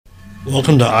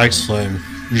Welcome to Ike's Flame.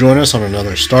 Join us on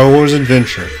another Star Wars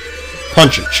adventure.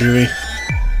 Punch it, Chewie.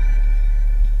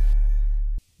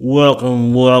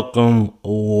 Welcome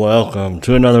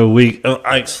to another week of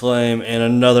Ike's Flame and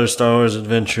another Star Wars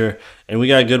adventure. And we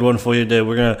got a good one for you today.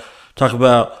 We're going to talk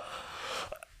about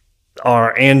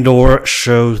our Andor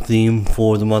show theme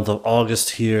for the month of August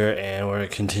here, and we're going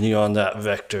to continue on that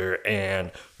vector.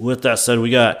 And with that said, we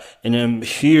got an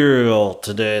Imperial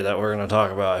today that we're going to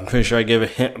talk about. I'm pretty sure I gave a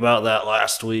hint about that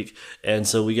last week, and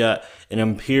so we got an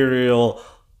Imperial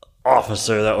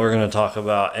officer that we're going to talk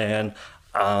about. And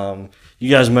you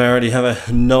guys may already have a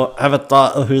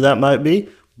thought of who that might be,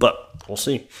 but we'll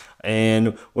see.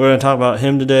 And we're going to talk about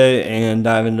him today and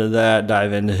dive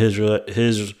into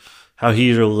his how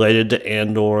he's related to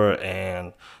Andor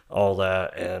and all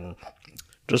that, and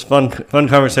just fun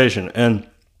conversation. And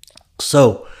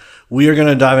so we are going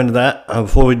to dive into that.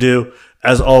 Before we do,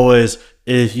 as always,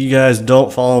 if you guys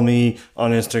don't follow me on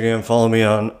Instagram, follow me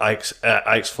on at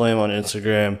Ike's Flame on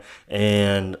Instagram,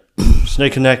 and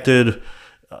stay connected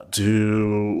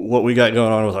to what we got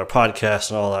going on with our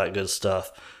podcast and all that good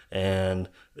stuff. And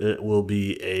it will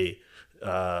be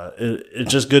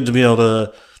it's just good to be able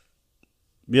to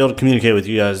communicate with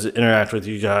you guys, interact with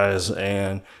you guys,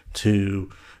 and to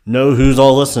know who's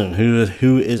all listening,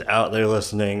 who is out there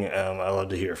listening. I love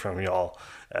to hear from y'all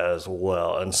as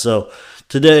well. And so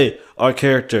today, our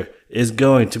character is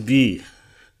going to be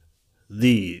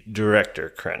the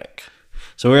director Krennic.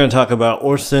 So we're going to talk about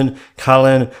Orson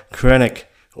Colin Krennic.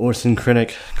 Orson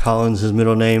Krennic, Colin's his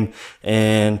middle name,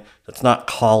 and that's not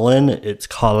Colin, it's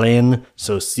Colin,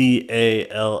 so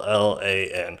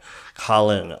Callan.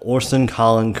 Colin, Orson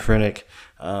Colin Krennic,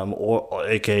 or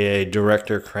aka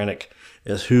Director Krennic,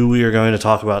 is who we are going to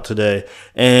talk about today.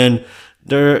 And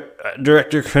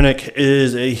Director Krennic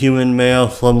is a human male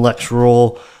from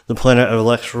Lexrol, the planet of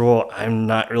Lexrol. I'm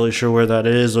not really sure where that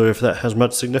is or if that has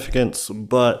much significance,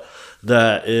 but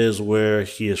that is where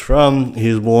he is from.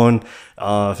 He was born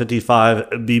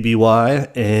 55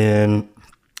 BBY and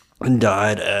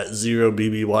died at 0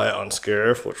 BBY on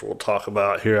Scarif, which we'll talk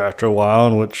about here after a while,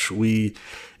 in which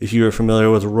if you are familiar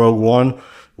with Rogue One,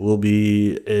 we'll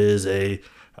get to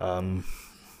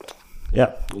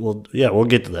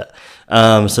that.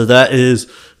 So that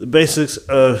is the basics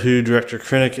of who Director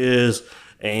Krennic is,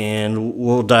 and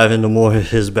we'll dive into more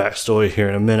of his backstory here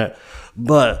in a minute.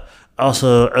 But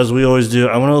also, as we always do,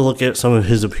 I want to look at some of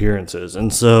his appearances.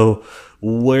 And so,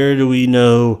 where do we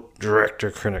know Director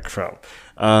Krennic from?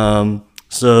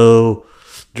 So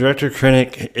Director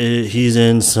Krennic, he's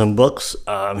in some books.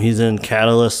 He's in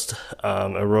Catalyst,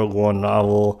 a Rogue One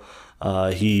novel.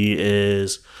 He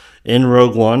is in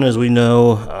Rogue One, as we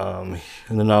know,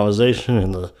 in the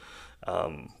novelization,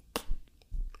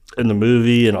 in the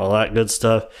movie, and all that good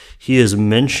stuff. He is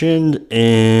mentioned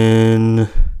in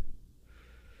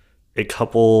a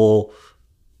couple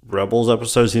Rebels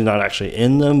episodes. He's not actually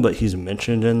in them, but he's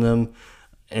mentioned in them.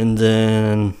 And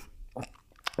then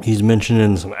he's mentioned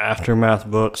in some Aftermath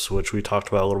books, which we talked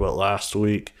about a little bit last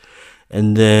week.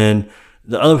 And then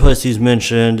the other place he's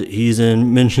mentioned, he's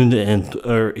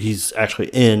actually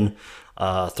in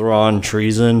Thrawn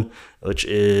Treason, which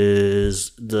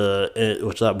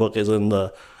that book is in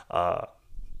the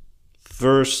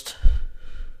first.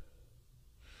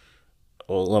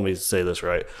 Well, let me say this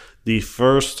right: the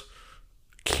first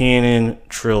canon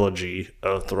trilogy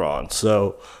of Thrawn.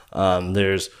 So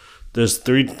there's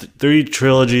three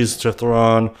trilogies to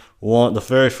Thrawn. The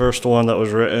very first one that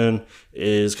was written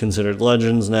is considered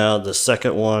Legends now. The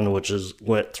second one, which is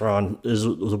what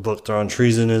the book Thrawn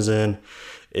Treason is in,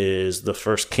 is the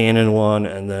first canon one,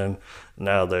 and then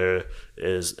now there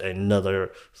is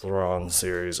another Thrawn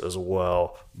series as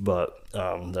well, but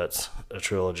that's a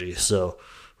trilogy. So,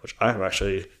 which I'm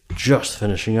actually just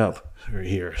finishing up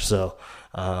here. So,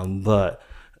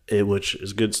 which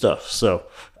is good stuff. So,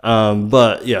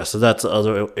 so that's the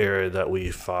other area that we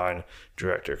find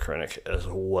Director Krennic as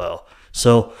well.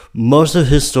 So most of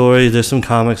his story, there's some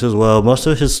comics as well. Most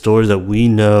of his story that we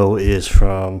know is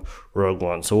from Rogue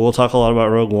One. So we'll talk a lot about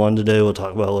Rogue One today. We'll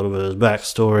talk about a little bit of his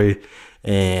backstory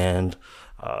and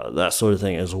that sort of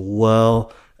thing as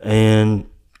well. But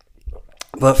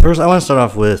first, I want to start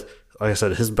off with, like I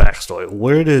said, his backstory.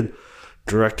 Where did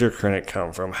Director Krennic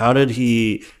come from? How did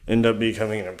he end up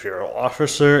becoming an Imperial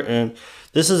officer? And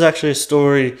this is actually a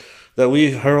story that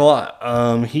we heard a lot.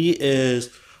 He is,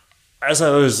 as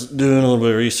I was doing a little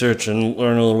bit of research and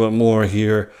learning a little bit more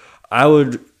here, I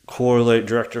would correlate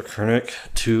Director Krennic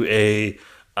to a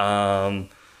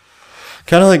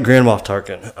kind of like Grand Moff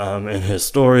Tarkin in his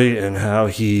story and how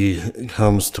he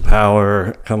comes to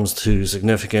power, comes to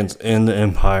significance in the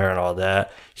Empire and all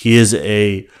that. He is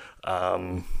a I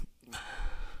don't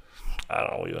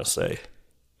know what you want to say.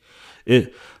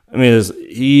 Is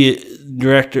he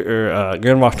director or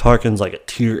Grand Moff Tarkin's like a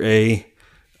tier A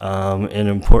in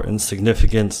importance,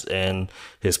 significance, and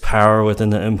his power within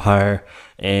the Empire,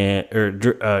 Grand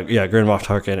Moff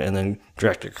Tarkin, and then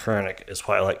Director Krennic is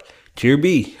probably like tier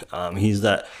B. He's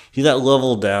that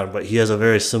level down, but he has a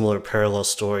very similar parallel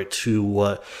story to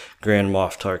what Grand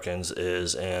Moff Tarkin's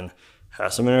is, and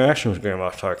has some interaction with Grand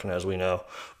Moff Tarkin, as we know.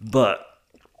 But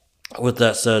with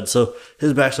that said, so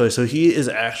his backstory, so he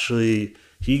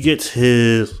gets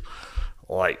his,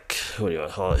 like, what do you want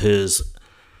to call it, his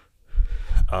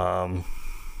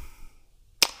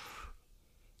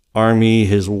army,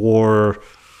 his war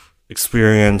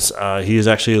experience. He is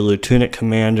actually a lieutenant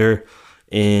commander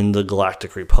in the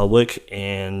Galactic Republic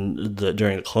and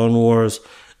during the Clone Wars,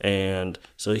 and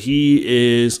so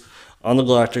he is on the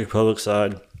Galactic Republic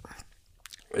side.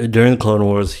 During the Clone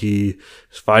Wars, he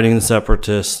is fighting the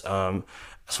Separatists.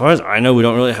 As far as I know, we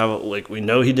don't really have, we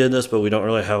know he did this, but we don't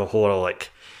really have a whole lot of,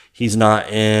 he's not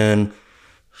in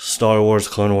Star Wars,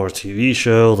 Clone Wars TV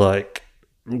show like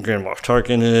Grand Moff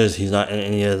Tarkin is. He's not in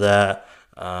any of that.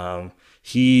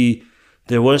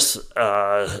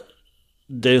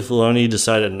 Dave Filoni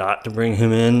decided not to bring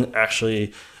him in,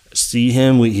 actually see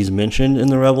him. He's mentioned in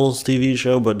the Rebels TV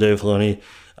show, but Dave Filoni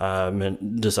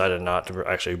decided not to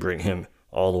actually bring him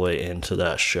all the way into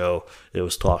that show. It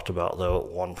was talked about, though, at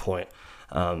one point.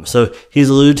 So he's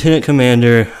a lieutenant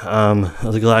commander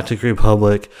of the Galactic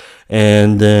Republic,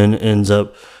 and then ends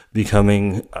up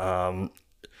becoming a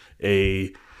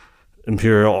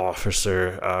Imperial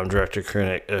officer, Director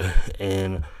Krennic,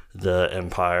 in the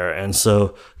Empire. And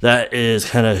so that is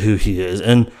kind of who he is.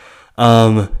 And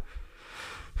and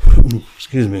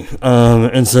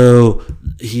so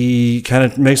he kind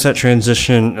of makes that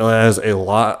transition as a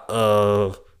lot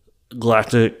of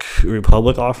Galactic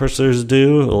Republic officers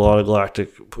do. A lot of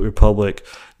Galactic Republic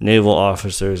naval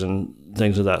officers and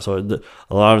things of that sort.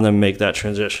 A lot of them make that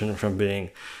transition from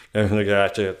being from the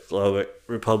Galactic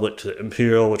Republic to the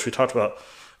Imperial, which we talked about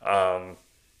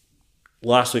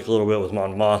last week a little bit with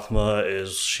Mon Mothma.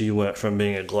 Is she went from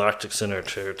being a Galactic Center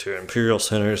to Imperial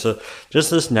Center. So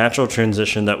just this natural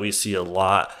transition that we see a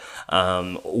lot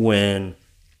when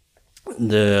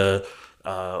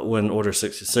Order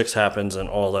 66 happens and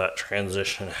all that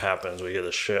transition happens. We get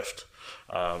a shift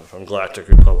from Galactic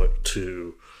Republic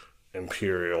to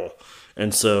Imperial.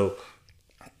 And so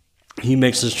he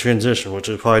makes this transition, which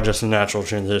is probably just a natural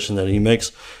transition that he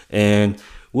makes. And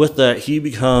with that, he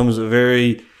becomes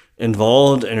very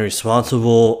involved and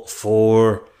responsible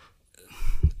for,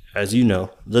 as you know,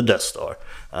 the Death Star.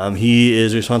 He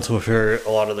is responsible for a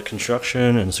lot of the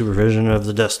construction and supervision of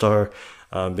the Death Star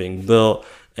being built.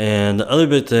 And the other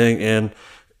big thing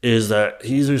is that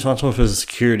he's responsible for the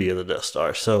security of the Death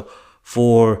Star. So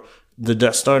for the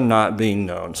Death Star not being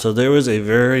known. So there was a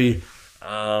very,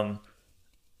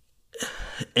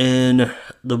 in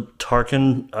the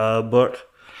Tarkin book,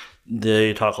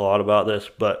 they talk a lot about this,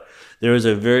 but there was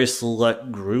a very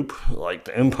select group, like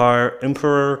the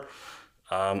Emperor,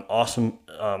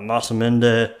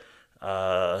 Masamende,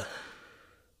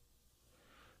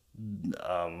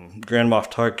 Grand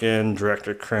Moff Tarkin,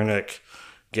 Director Krennic,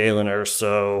 Galen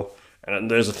Erso, and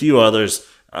there's a few others,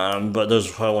 but those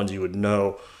are probably ones you would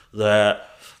know, that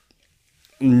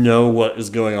know what is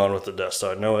going on with the Death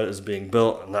Star, know what is being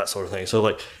built, and that sort of thing.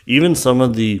 So, even some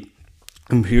of the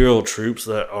Imperial troops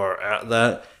that are at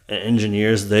that, and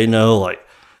engineers, they know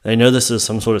this is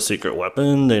some sort of secret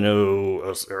weapon, they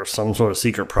know, or some sort of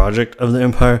secret project of the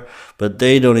Empire, but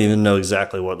they don't even know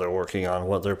exactly what they're working on,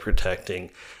 what they're protecting,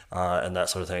 and that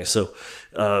sort of thing. So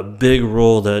a big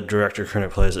role that Director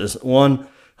Krennic plays is, one,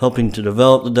 helping to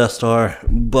develop the Death Star,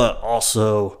 but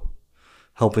also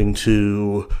helping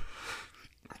to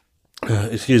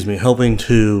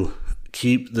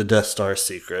keep the Death Star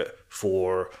secret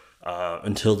for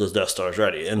until the Death Star is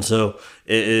ready. And so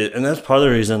and that's part of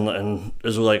the reason, and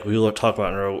as we will talk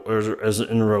about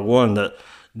in Rogue One, that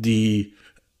the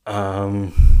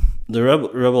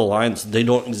Rebel Alliance, they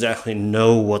don't exactly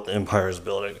know what the Empire is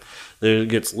building. There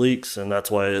gets leaks, and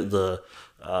that's why the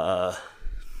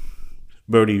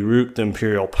Bodhi Rook, the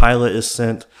Imperial pilot, is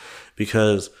sent,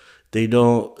 because they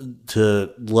don't,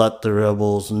 to let the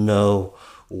rebels know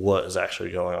what is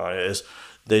actually going on.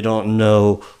 They don't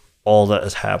know all that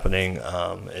is happening.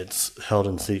 It's held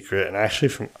in secret. And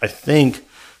actually,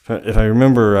 if I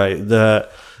remember right, that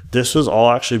this was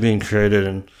all actually being created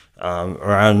in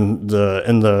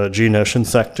the Geonosian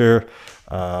sector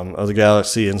of the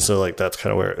galaxy, and so that's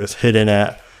kind of where it was hidden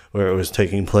at, where it was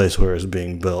taking place, where it was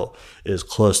being built, is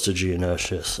close to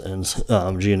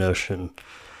Geonosian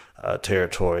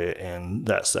territory in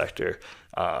that sector.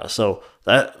 So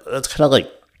that's kind of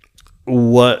like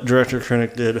what Director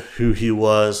Krennic did, who he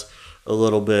was a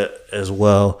little bit as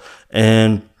well.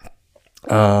 And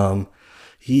and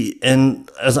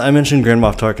as I mentioned Grand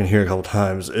Moff Tarkin here a couple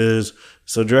times,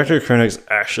 so Director Krennic's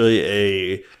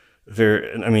actually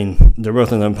they're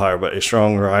both in the Empire, but a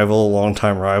strong rival,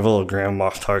 longtime rival of Grand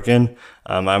Moff Tarkin.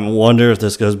 I wonder if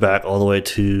this goes back all the way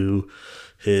to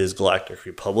his Galactic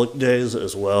Republic days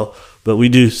as well. But we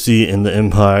do see in the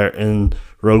Empire, in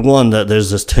Rogue One, that there's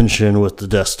this tension with the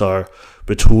Death Star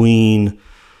between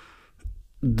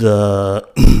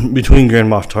between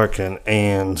Grand Moff Tarkin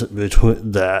and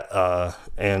between that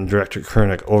and Director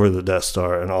Krennic over the Death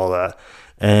Star and all that.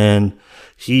 And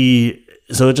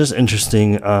so it's just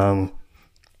interesting at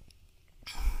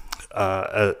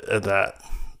that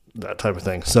type of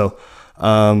thing. So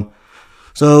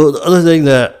the other thing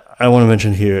that I want to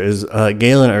mention here is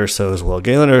Galen Erso as well.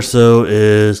 Galen Erso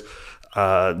is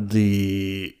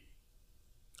the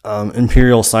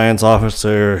Imperial science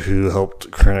officer who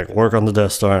helped Krennic work on the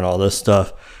Death Star and all this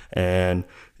stuff. And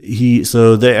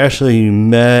they actually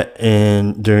met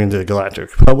during the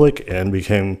Galactic Republic and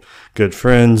became good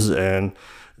friends. And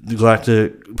part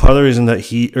of the reason that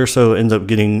Erso ends up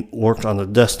getting worked on the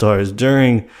Death Star is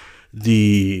during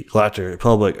the Galactic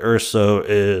Republic.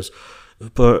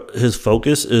 But his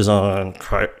focus is on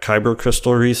kyber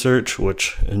crystal research,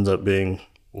 which ends up being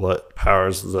what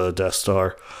powers the Death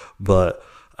Star. But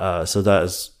so that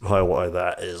is probably why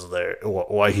that is there,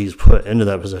 why he's put into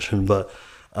that position. But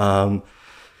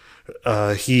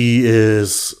he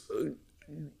is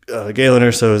Galen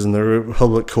Erso is in the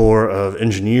Republic Corps of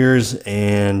Engineers,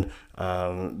 and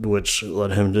which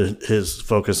led him to his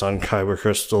focus on kyber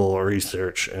crystal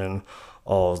research and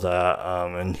all of that.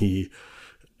 And he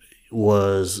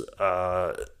was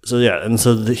Galen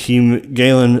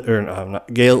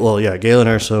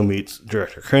Erso meets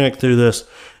Director Krennic through this,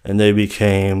 and they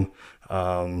became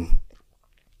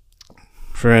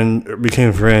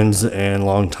friends and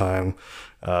longtime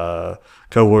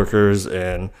co-workers,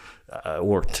 and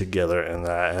worked together in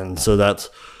that. And so that's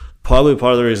probably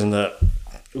part of the reason that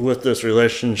with this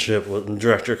relationship, when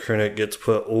Director Krennic gets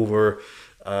put over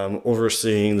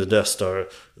overseeing the Death Star,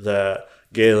 that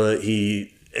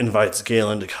he invites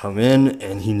Galen to come in,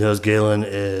 and he knows Galen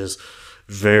is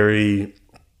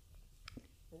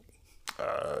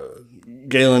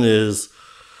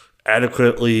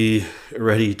adequately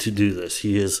ready to do this.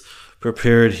 He is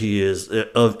prepared. He is,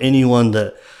 of anyone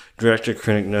that Director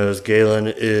Krennic knows, Galen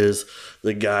is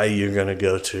the guy you're going to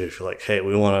go to if you're like, hey,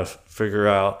 we want to figure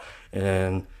out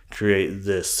and create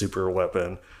this super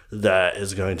weapon that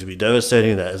is going to be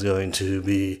devastating, that is going to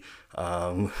be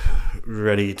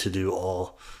ready to do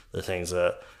all the things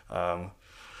that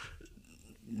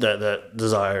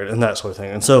desired and that sort of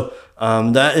thing. And so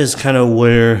that is kind of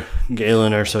where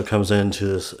Galen Erso comes into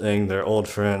this thing. They're old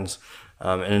friends.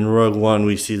 And in Rogue One,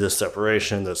 we see this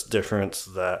separation, this difference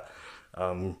that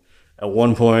at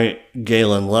one point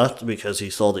Galen left because he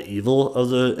saw the evil of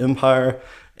the Empire,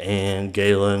 and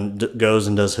Galen goes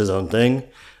and does his own thing.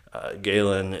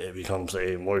 Galen becomes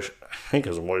a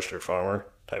moisture farmer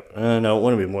type. No, it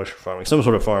wouldn't be moisture farming. Some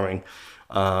sort of farming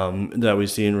that we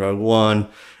see in Rogue One,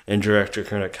 and Director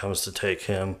Krennic comes to take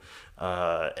him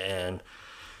and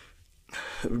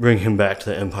bring him back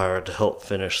to the Empire to help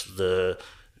finish the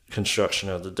construction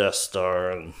of the Death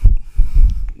Star, and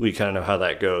we kind of know how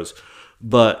that goes.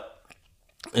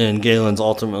 And Galen's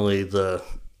ultimately the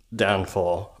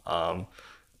downfall of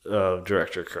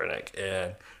Director Krennic,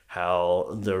 and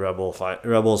how the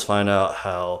rebels find out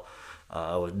how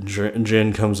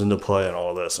Jyn comes into play and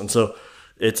all this. And so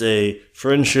it's a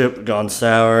friendship gone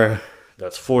sour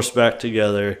that's forced back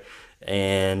together,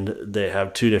 and they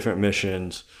have two different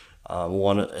missions.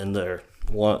 Galen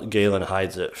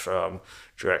hides it from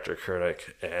Director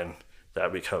Krennic, and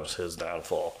that becomes his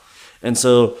downfall. And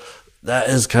so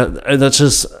that's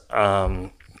just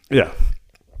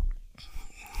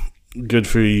good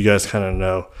for you guys kind of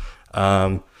know.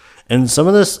 And some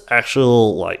of this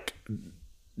actual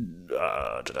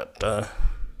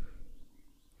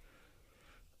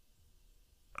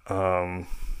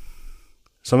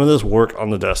some of this work on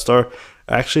the Death Star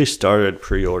actually started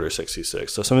pre-Order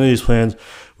 66. So some of these plans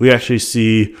we actually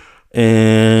see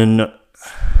in,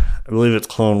 I believe it's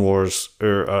Clone Wars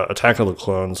or Attack of the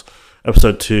Clones,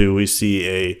 Episode 2. We see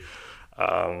a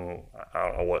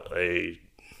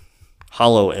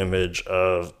hollow image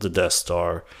of the Death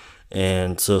Star.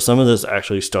 And so some of this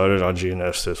actually started on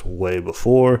Geonosis way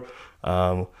before,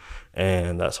 and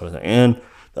that sort of thing. And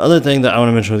the other thing that I want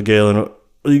to mention with Galen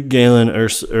Galen,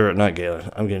 or not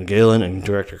Galen, I'm getting Galen and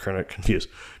Director Krennic confused.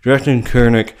 Director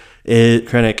Krennic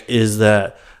is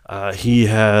that he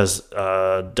has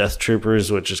Death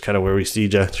Troopers, which is kind of where we see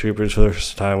Death Troopers for the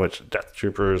first time, which Death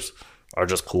Troopers are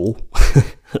just cool.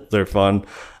 They're fun.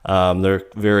 They're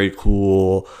very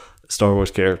cool Star Wars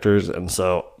characters, and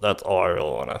so that's all I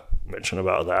really want to mention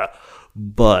about that.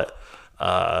 But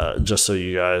just so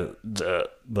you guys,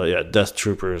 but yeah, Death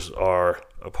Troopers are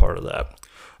a part of that.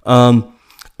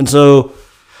 And so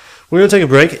we're going to take a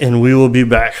break, and we will be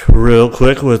back real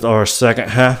quick with our second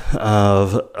half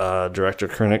of Director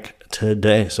Krennic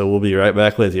today. So we'll be right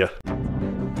back with you.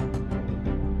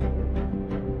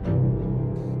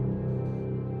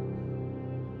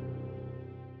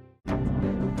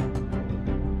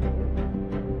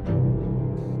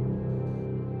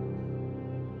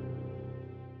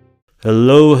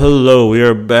 Hello. We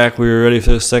are back. We are ready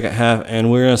for the second half,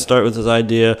 and we're going to start with this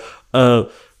idea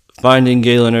of finding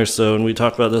Galen Erso. And we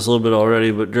talked about this a little bit already,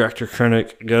 but Director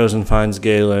Krennic goes and finds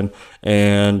Galen.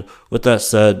 And with that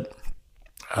said,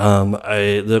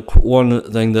 the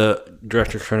one thing that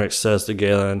Director Krennic says to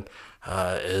Galen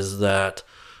is that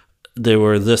they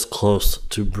were this close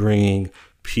to bringing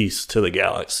peace to the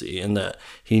galaxy, and that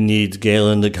he needs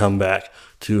Galen to come back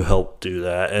to help do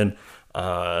that. And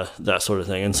that sort of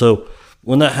thing. And so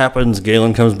when that happens,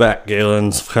 Galen comes back.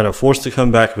 Galen's kind of forced to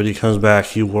come back, but he comes back.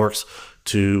 He works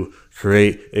to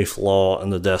create a flaw in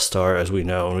the Death Star, as we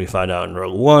know, and we find out in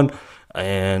Rogue One,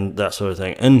 and that sort of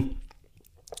thing. And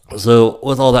so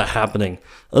with all that happening,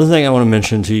 the other thing I want to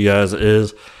mention to you guys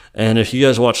is, and if you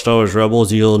guys watch Star Wars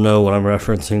Rebels, you'll know what I'm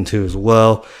referencing to as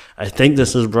well. I think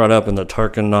this is brought up in the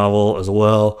Tarkin novel as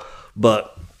well,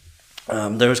 but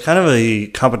there was kind of a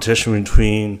competition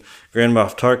between Grand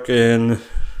Moff Tarkin.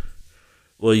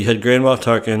 Well, you had Grand Moff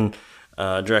Tarkin,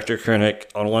 Director Krennic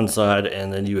on one side,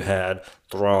 and then you had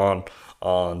Thrawn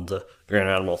on the Grand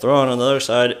Admiral Thrawn on the other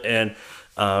side. And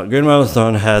Grand Admiral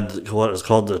Thrawn had what is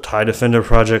called the TIE Defender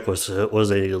Project, which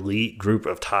was an elite group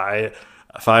of TIE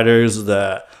fighters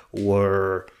that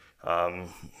were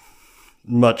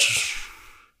much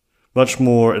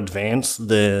more advanced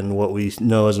than what we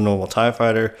know as a normal TIE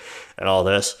fighter and all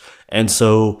this. And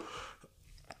so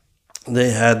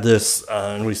they had this,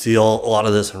 and we see a lot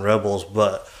of this in Rebels,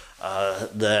 but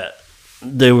that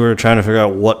they were trying to figure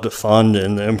out what to fund,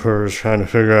 and the Emperor is trying to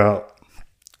figure out,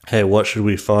 hey, what should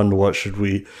we fund? What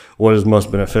is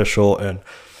most beneficial? And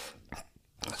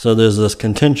so there's this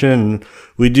contention.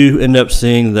 We do end up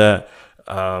seeing that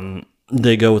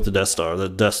they go with the Death Star. The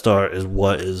Death Star is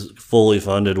what is fully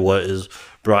funded, what is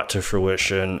brought to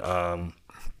fruition, and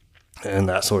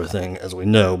that sort of thing, as we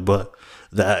know. But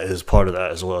that is part of that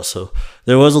as well. So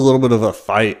there was a little bit of a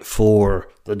fight for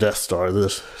the Death Star,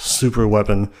 this super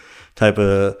weapon type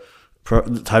of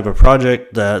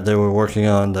project that they were working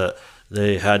on, that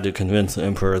they had to convince the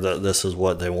Emperor that this is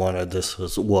what they wanted, this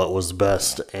was what was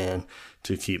best, and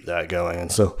to keep that going.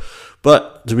 And so,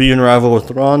 but to be in rival with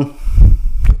Thrawn,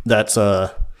 that's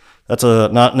not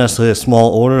necessarily a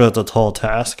small order. That's a tall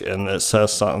task, and it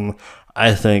says something,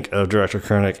 I think, of Director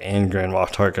Krennic and Grand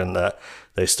Moff Tarkin, that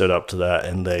they stood up to that,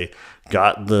 and they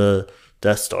got the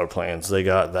Death Star plans. They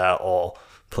got that all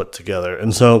put together.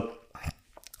 And so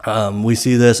we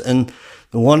see this. And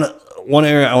the one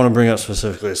area I want to bring up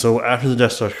specifically, so after the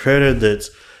Death Star is created, that's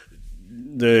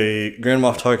the Grand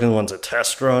Moff Tarkin wants a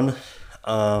test run,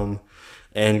 and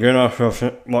Grand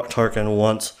Moff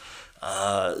Tarkin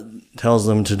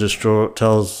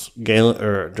tells Galen,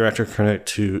 or Director Krennic,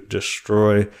 to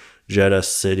destroy Jeddah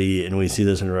City, and we see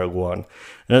this in Rogue One.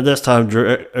 And at this time,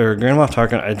 Grand Moff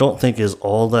Tarkin, I don't think, is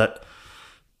all that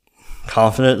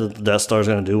confident that the Death Star is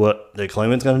going to do what they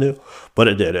claim it's going to do, but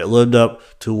it did. It lived up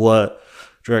to what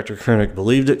Director Krennic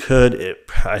believed it could.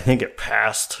 I think it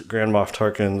passed Grand Moff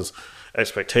Tarkin's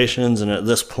expectations, and at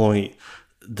this point,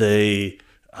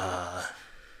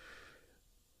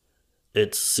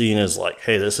 it's seen as like,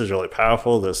 hey, this is really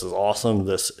powerful, this is awesome,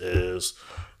 this is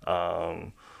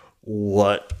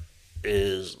what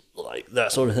is like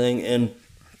that sort of thing. And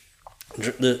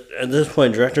at this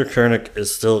point, Director Krennic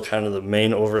is still kind of the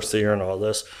main overseer in all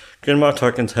this. Grand Moff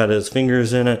Tarkin's had his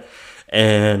fingers in it,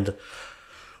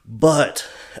 but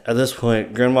at this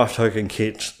point, Grand Moff Tarkin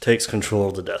takes control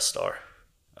of the Death Star,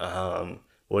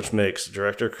 which makes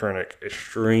Director Krennic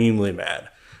extremely mad,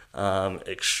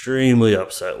 extremely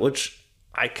upset, which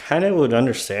I kind of would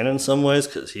understand in some ways,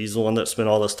 because he's the one that spent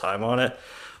all this time on it.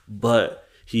 But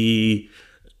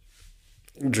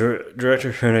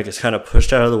Director Krennic is kind of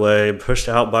pushed out of the way, pushed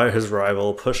out by his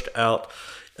rival, pushed out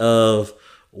of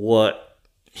what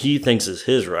he thinks is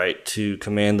his right to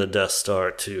command the Death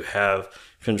Star, to have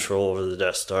control over the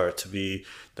Death Star, to be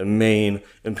the main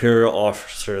Imperial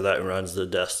officer that runs the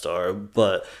Death Star.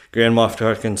 But Grand Moff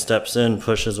Tarkin steps in,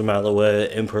 pushes him out of the way.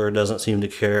 The Emperor doesn't seem to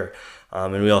care.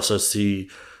 And we also see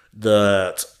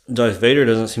that Darth Vader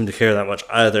doesn't seem to care that much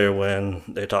either when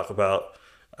they talk about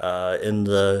in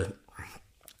the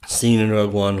scene in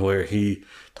Rogue One where he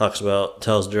tells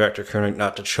Director Krennic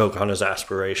not to choke on his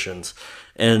aspirations.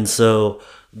 And so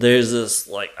there's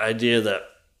this idea that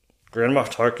Grand Moff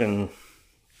Tarkin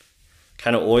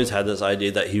kind of always had this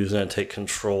idea that he was going to take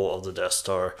control of the Death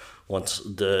Star once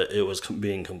it was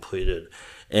being completed,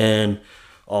 and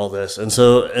all this. And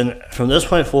so, and from this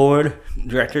point forward,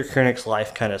 Director Krennic's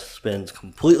life kind of spins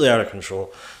completely out of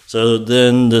control. So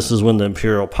then this is when the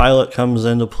Imperial pilot comes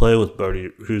into play with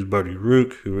who's Bodhi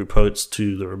Rook, who reports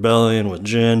to the rebellion with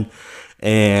Jyn,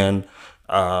 and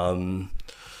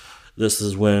this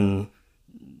is when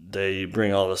they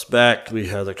bring all this back. We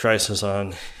have the crisis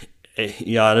on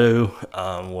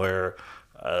Yaddle, where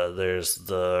there's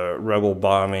the rebel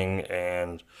bombing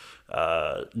and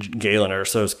Galen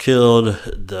Erso's killed.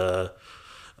 The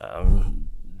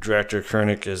Director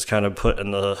Krennic is kind of put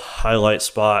in the highlight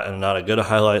spot, and not a good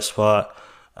highlight spot,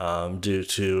 due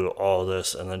to all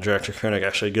this. And then Director Krennic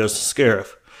actually goes to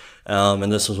Scarif,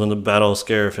 and this is when the Battle of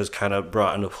Scarif is kind of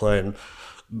brought into play.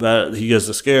 But he goes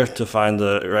to Scarif to find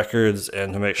the records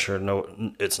and to make sure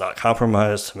it's not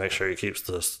compromised, to make sure he keeps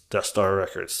the Death Star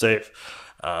records safe,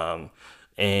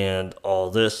 and all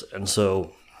this. And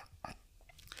so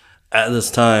at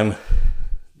this time,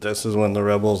 this is when the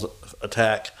rebels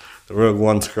attack. The Rogue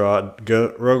One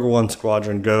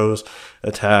squadron goes,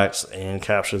 attacks, and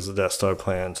captures the Death Star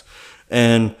plans.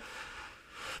 And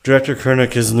Director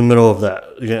Krennic is in the middle of that,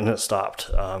 getting it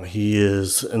stopped. He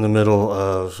is in the middle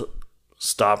of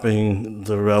stopping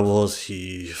the rebels.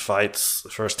 He fights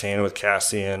firsthand with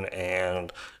Cassian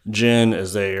and Jyn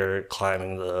as they are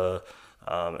climbing the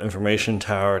information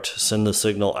tower to send the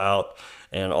signal out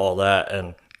and all that.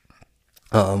 And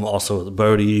also the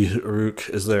Bodhi Rook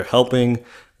is there helping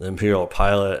the Imperial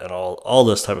pilot and all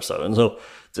this type of stuff. And so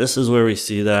this is where we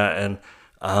see that. And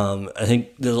I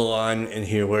think there's a line in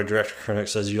here where Director Krennic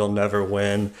says, "You'll never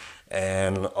win,"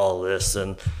 and all this,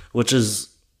 and which is,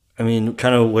 kind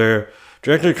of where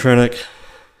Director Krennic,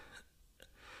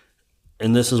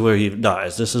 and this is where he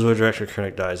dies. This is where Director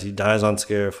Krennic dies. He dies on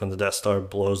Scarif when the Death Star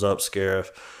blows up Scarif,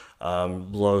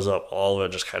 blows up all of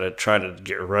it, just kind of trying to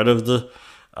get rid of the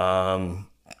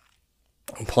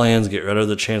plans, get rid of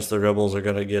the chance the rebels are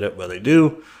going to get it, but they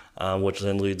do, which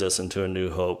then leads us into A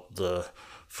New Hope, the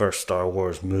first Star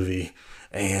Wars movie.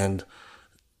 And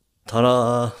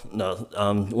ta-da! No,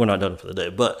 we're not done for the day.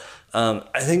 But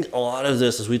I think a lot of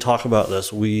this, as we talk about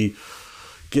this, we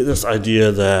get this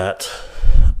idea that,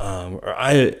 or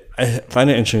I find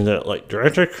it interesting that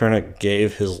Director Krennic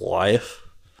gave his life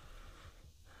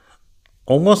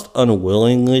almost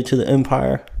unwillingly to the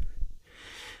Empire.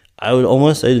 I would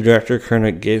almost say Director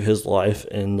Krennic gave his life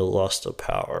in the lust of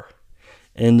power,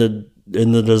 in the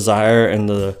desire and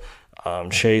the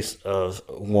chase of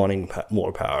wanting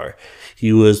more power.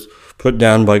 He was put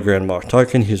down by Grand Moff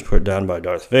Tarkin. He was put down by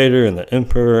Darth Vader and the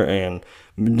Emperor, and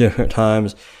different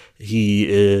times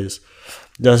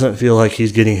doesn't feel like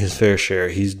he's getting his fair share.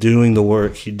 He's doing the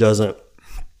work.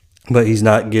 But he's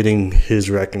not getting his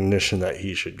recognition that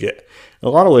he should get. In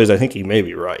a lot of ways, I think he may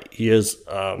be right. He is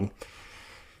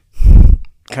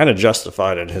kind of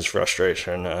justified in his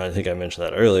frustration. I think I mentioned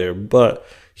that earlier, but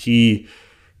he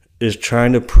is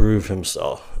trying to prove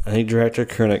himself. I think Director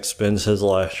Krennic spends his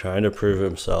life trying to prove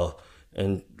himself,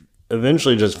 and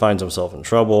eventually just finds himself in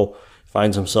trouble,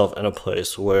 finds himself in a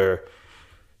place where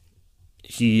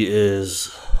he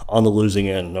is on the losing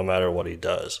end no matter what he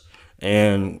does,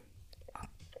 and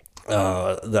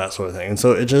that sort of thing. And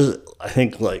so it just, I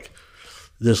think,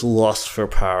 this lust for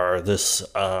power, this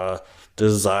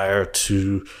desire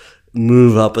to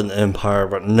move up in the Empire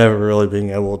but never really being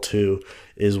able to,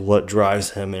 is what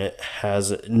drives him, and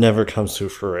it never comes to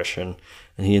fruition,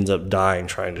 and he ends up dying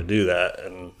trying to do that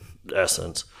in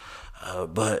essence.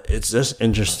 But it's just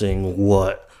interesting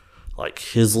what,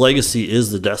 his legacy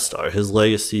is the Death Star. His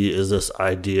legacy is this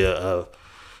idea of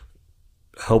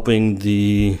helping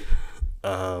the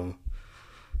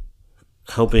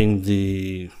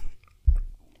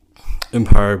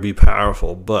Empire be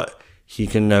powerful, but he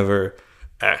can never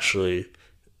actually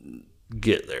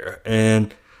get there,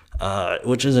 and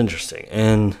which is interesting.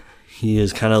 And he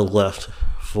is kind of left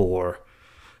for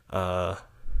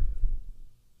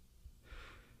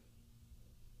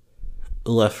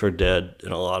dead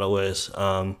in a lot of ways.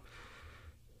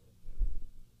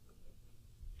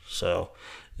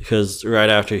 Because right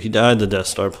after he died, the Death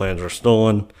Star plans were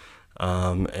stolen,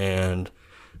 and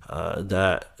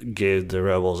that gave the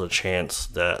rebels a chance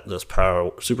that this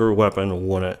super weapon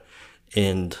wouldn't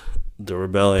end the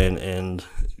rebellion and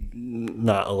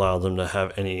not allow them to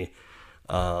have any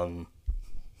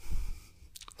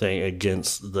thing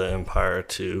against the Empire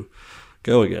to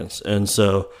go against. And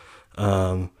so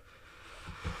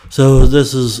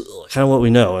this is kind of what we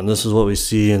know, and this is what we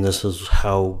see, and this is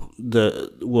how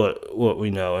what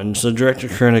we know. And so Director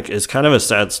Krennic is kind of a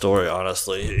sad story,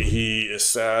 honestly. He is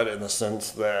sad in the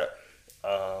sense that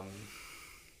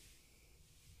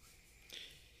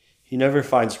he never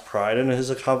finds pride in his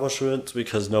accomplishments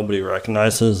because nobody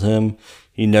recognizes him.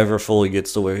 He never fully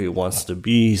gets to where he wants to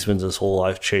be. He spends his whole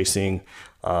life chasing,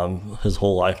 his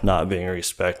whole life not being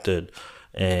respected,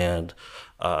 and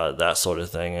that sort of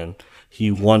thing. And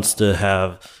he wants to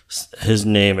have his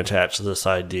name attached to this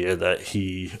idea that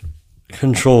he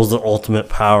controls the ultimate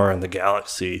power in the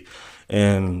galaxy,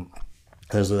 and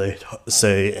as they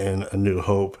say in A New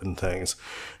Hope and things,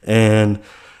 and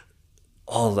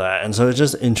all that. And so it's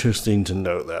just interesting to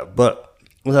note that. But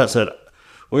with that said,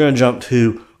 we're going to jump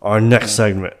to our next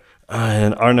segment.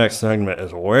 And our next segment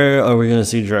is, where are we going to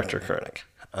see Director Krennic?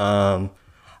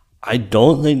 I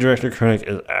don't think Director Krennic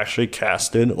is actually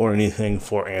casted or anything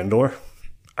for Andor.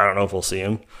 I don't know if we'll see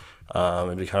him.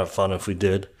 It'd be kind of fun if we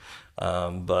did.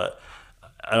 But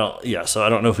so I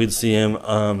don't know if we'd see him.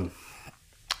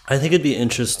 I think it'd be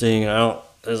interesting.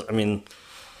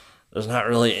 There's not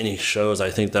really any shows I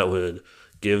think that would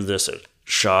give this a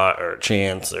shot or a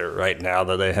chance or right now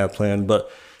that they have planned.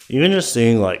 But even just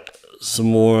seeing like some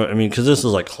more, because this is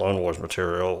like Clone Wars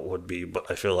material would be, but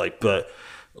I feel like,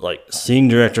 seeing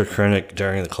Director Krennic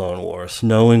during the Clone Wars,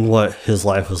 knowing what his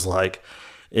life was like.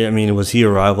 Was he a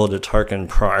rival to Tarkin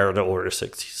prior to Order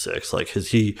 66? Like, has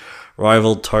he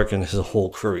rivaled Tarkin his whole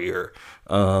career?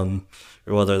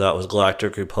 Whether that was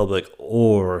Galactic Republic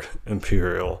or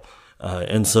Imperial.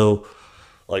 And so,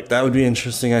 like, that would be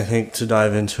interesting, I think, to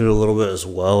dive into a little bit, as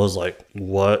well as, like,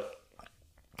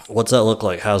 what's that look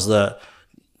like? How's that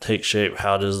take shape?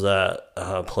 How does that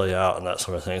play out and that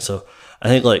sort of thing? So I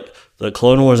think, like, the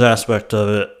Clone Wars aspect of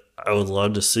it, I would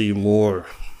love to see more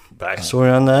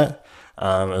backstory on that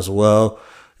as well.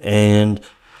 And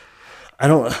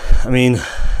like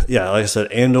I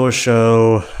said, Andor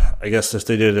show, I guess if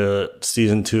they did a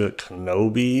season 2 at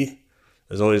Kenobi,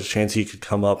 there's always a chance he could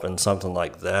come up in something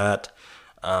like that.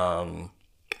 But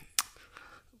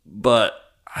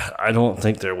I don't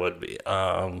think there would be.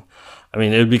 It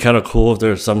would be kind of cool if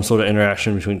there's some sort of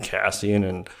interaction between Cassian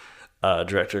and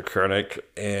Director Krennic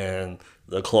and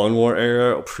the Clone War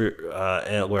era,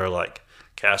 where like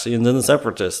Cassian's in the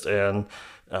Separatist and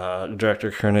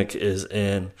Director Krennic is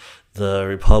in the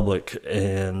Republic,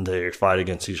 and they fight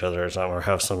against each other or something, or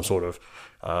have some sort of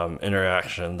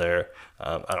interaction there.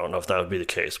 I don't know if that would be the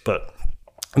case, but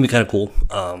it'd be kind of cool.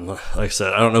 Like I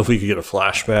said, I don't know if we could get a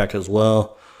flashback as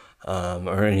well,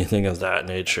 or anything of that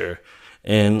nature.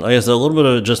 And like I said, a little bit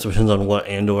of it just depends on what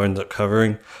Andor ends up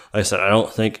covering. Like I said, I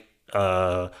don't think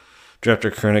Director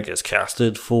Krennic is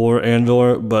casted for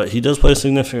Andor, but he does play a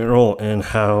significant role in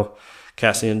how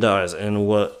Cassian dies and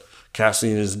what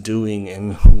Cassian is doing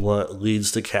and what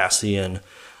leads to Cassian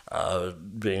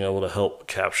being able to help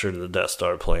capture the Death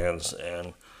Star plans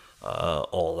and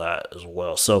all that as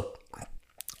well. So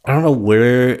I don't know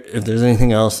if there's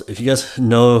anything else. If you guys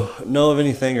know of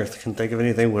anything or can think of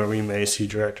anything where we may see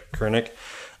Director Krennic,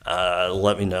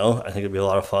 let me know. I think it'd be a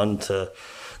lot of fun to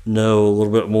know a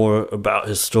little bit more about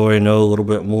his story, know a little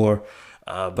bit more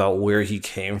about where he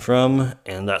came from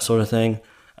and that sort of thing.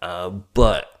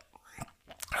 But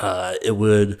I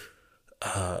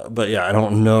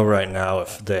don't know right now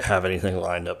if they have anything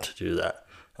lined up to do that.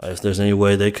 If there's any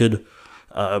way they could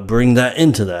bring that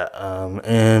into that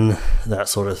and that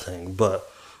sort of thing, but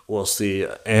we'll see.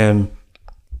 And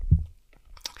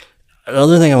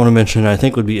another thing I want to mention, I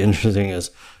think would be interesting,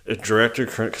 is if Director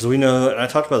Krennic, because we know, and I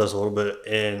talked about this a little bit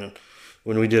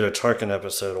when we did a Tarkin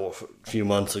episode a few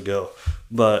months ago,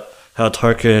 but how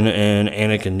Tarkin and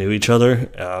Anakin knew each other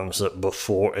during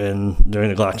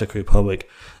the Galactic Republic,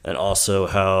 and also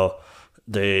how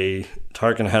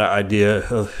Tarkin had an idea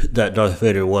of that Darth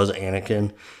Vader was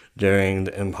Anakin during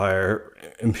the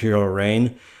Imperial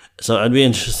reign. So I'd be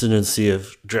interested to see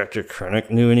if Director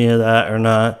Krennic knew any of that or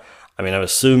not. I'm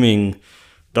assuming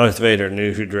Darth Vader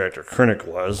knew who Director Krennic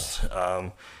was,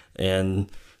 and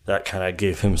that kind of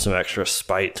gave him some extra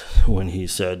spite when he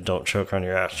said, "Don't choke on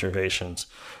your observations,"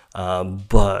 and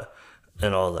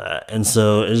all that. And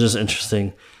so it's just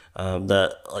interesting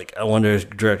that, like, I wonder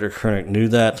if Director Krennic knew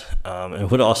that.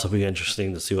 It would also be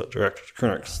interesting to see what Director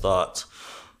Krennic's thoughts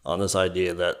on this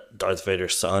idea that Darth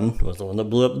Vader's son was the one that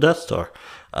blew up the Death Star,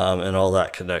 and all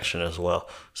that connection as well.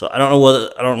 So I don't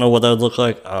know what that would look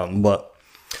like, but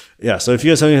yeah. So if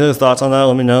you guys have any other thoughts on that,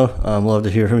 let me know. Love to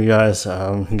hear from you guys.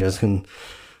 You guys can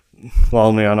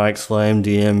follow me on Ike's Flame,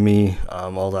 DM me,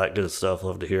 all that good stuff.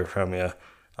 Love to hear from you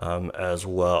as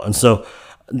well. And so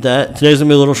today's gonna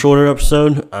be a little shorter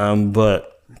episode,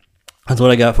 but that's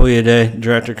what I got for you today,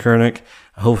 Director Krennic.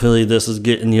 Hopefully this is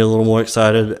getting you a little more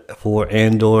excited for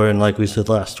Andor, and like we said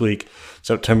last week,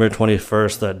 September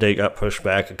 21st, that date got pushed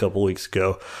back a couple weeks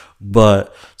ago,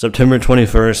 but September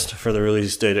 21st for the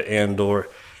release date of Andor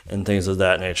and things of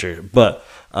that nature. But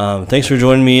thanks for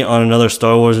joining me on another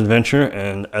Star Wars adventure,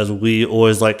 and as we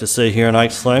always like to say here on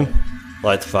Ike's Flame,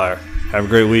 light the fire. Have a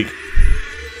great week.